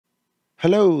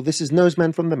Hello, this is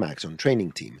Noseman from the Maxon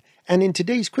training team, and in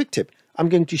today's quick tip, I'm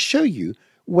going to show you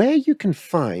where you can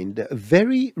find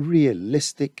very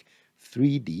realistic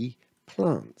 3D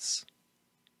plants.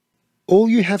 All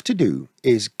you have to do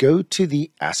is go to the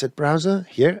asset browser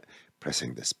here,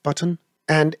 pressing this button,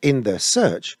 and in the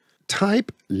search,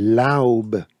 type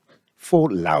LAUB for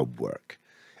LAUBWERK,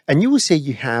 and you will see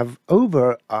you have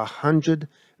over 100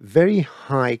 very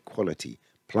high quality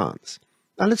plants.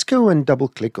 Now let's go and double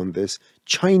click on this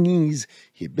Chinese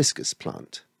hibiscus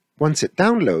plant. Once it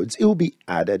downloads, it will be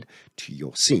added to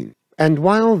your scene. And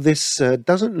while this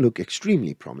doesn't look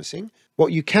extremely promising,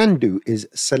 what you can do is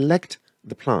select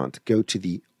the plant, go to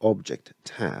the Object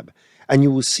tab, and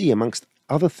you will see, amongst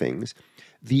other things,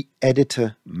 the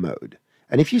editor mode.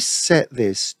 And if you set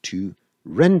this to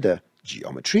render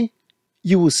geometry,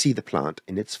 you will see the plant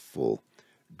in its full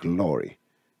glory,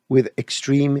 with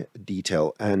extreme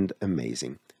detail and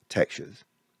amazing textures.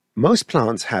 Most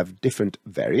plants have different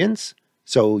variants,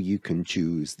 so you can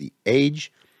choose the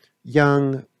age,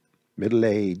 young,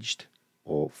 middle-aged,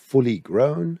 or fully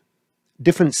grown,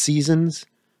 different seasons,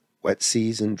 wet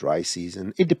season, dry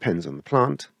season, it depends on the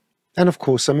plant, and of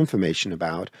course some information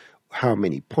about how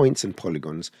many points and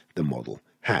polygons the model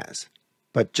has.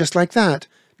 But just like that,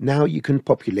 now you can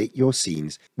populate your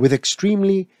scenes with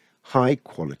extremely high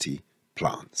quality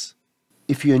plants.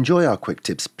 If you enjoy our quick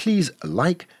tips, please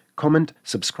like, comment,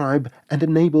 subscribe, and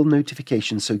enable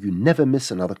notifications so you never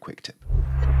miss another quick tip.